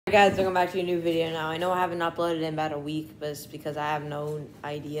Guys, welcome back to a new video now. I know I haven't uploaded in about a week, but it's because I have no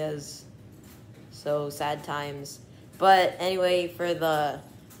ideas. So sad times. But anyway, for the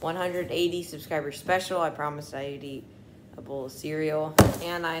 180 subscriber special, I promised I'd eat a bowl of cereal.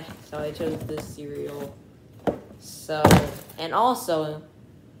 And I chose this cereal. So, and also,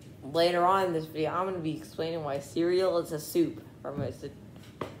 later on in this video, I'm going to be explaining why cereal is a soup from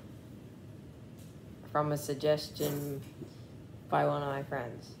a suggestion by one of my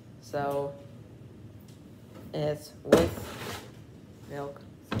friends. So, it's with milk.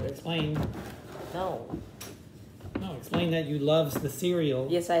 So Explain. No. No, explain that you love the cereal.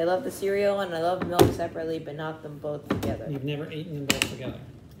 Yes, I love the cereal and I love milk separately, but not them both together. You've never eaten them both together.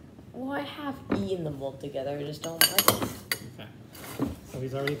 Well, I have eaten them both together. I just don't like them. Okay. So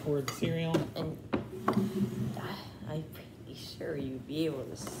he's already poured the cereal. And I'm pretty sure you'd be able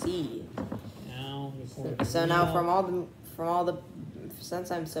to see. Now you pour So now from all the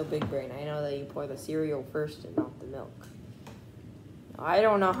since I'm so big brain, I know that you pour the cereal first and not the milk. I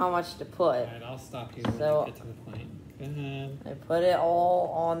don't know how much to put. Alright, I'll stop you when So, I get to the point. Go ahead. I put it all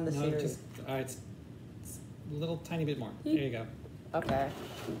on the No, cereal. just alright, a little tiny bit more. There you go. Okay.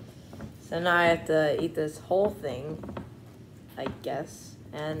 So now I have to eat this whole thing, I guess,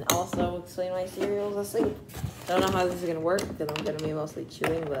 and also explain my cereals asleep. I don't know how this is gonna work because I'm gonna be mostly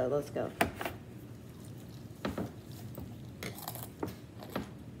chewing, but let's go.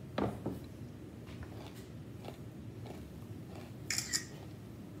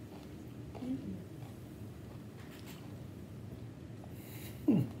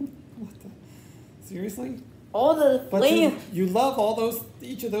 What the? Seriously? All the But you love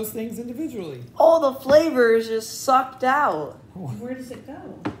each of those things individually. all the flavors just sucked out Where does it go?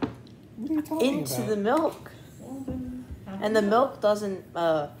 What are you talking into about? the milk, Well, then, and the milk doesn't.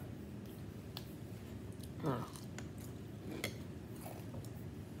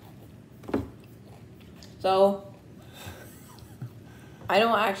 So I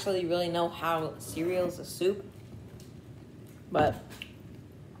don't actually really know how cereal's a soup, but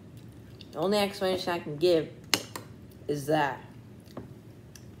the only explanation I can give is that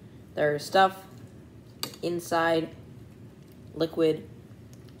there's stuff inside liquid,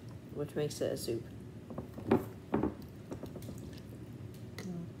 which makes it a soup.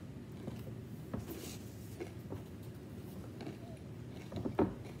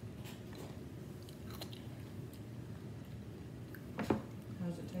 how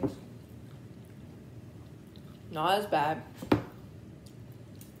does it taste? Not as bad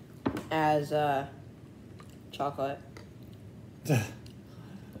as chocolate,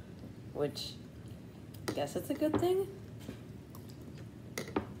 which I guess it's a good thing.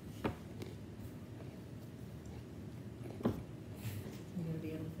 You gonna be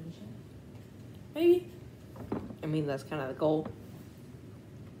able to finish it? Maybe. I mean, that's kind of the goal.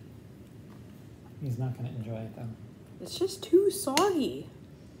 He's not going to enjoy it though. It's just too soggy.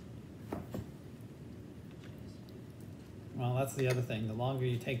 Well, that's the other thing. The longer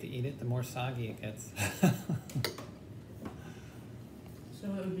you take to eat it, the more soggy it gets. So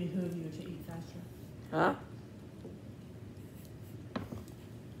it would behoove you to eat faster. Huh?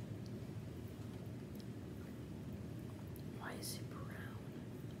 Why is it brown?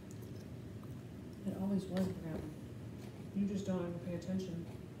 It always was brown. You just don't ever pay attention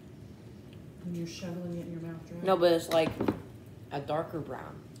when you're shoveling it in your mouth dry. No, but it's like a darker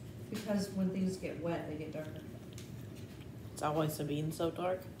brown. Because when things get wet, they get darker. It's always been so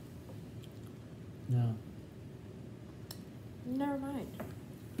dark. No. Never mind.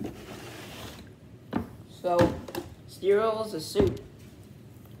 So, cereal is a soup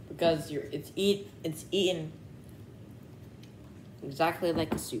because it's eaten exactly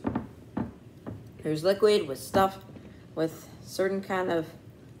like a soup. There's liquid with stuff with certain kind of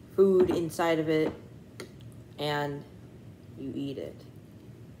food inside of it, and you eat it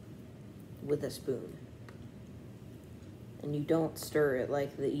with a spoon. And you don't stir it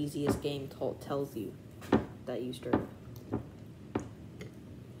like the easiest game tells you that you stir it.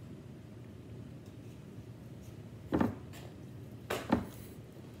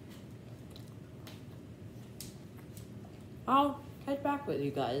 I'll head back with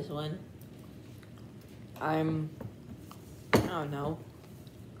you guys when I don't know.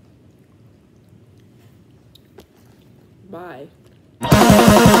 Bye.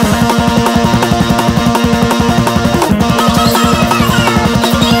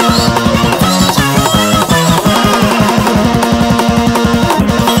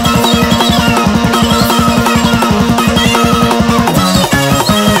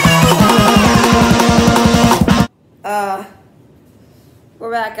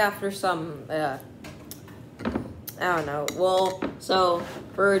 We're back after some, I don't know. Well, so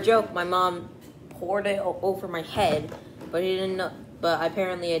For a joke, my mom poured it over my head, but he didn't know. But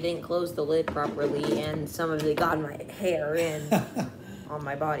apparently, I didn't close the lid properly, and some of it got my hair in on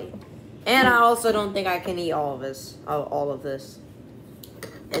my body. And I also don't think I can eat all of this.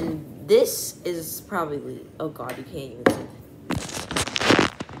 And this is probably, oh god, you can't even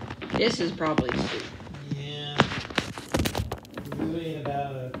see. This is probably soup. Yeah. You really ate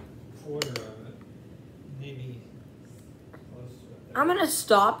about a quarter of it. Maybe close to it. I'm gonna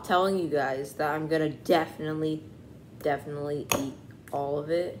stop telling you guys that I'm gonna definitely eat all of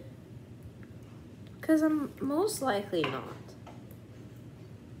it. Because I'm most likely not.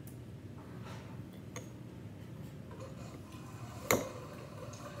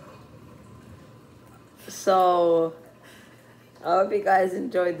 So, I hope you guys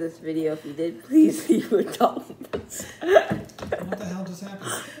enjoyed this video. If you did, please leave a thumbs up. What the hell just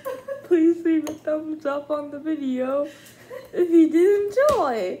happened? Please leave a thumbs up on the video if you did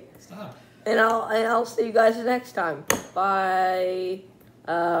enjoy. Stop. And I'll see you guys next time. Bye.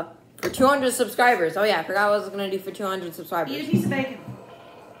 For 200 subscribers. Oh yeah, I forgot what I was gonna do for 200 subscribers. Eat a piece of bacon.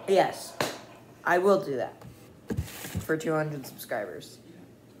 Yes, I will do that for 200 subscribers.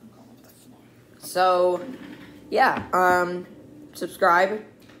 So, yeah, subscribe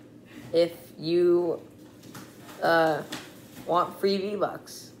if you want free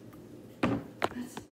V-Bucks.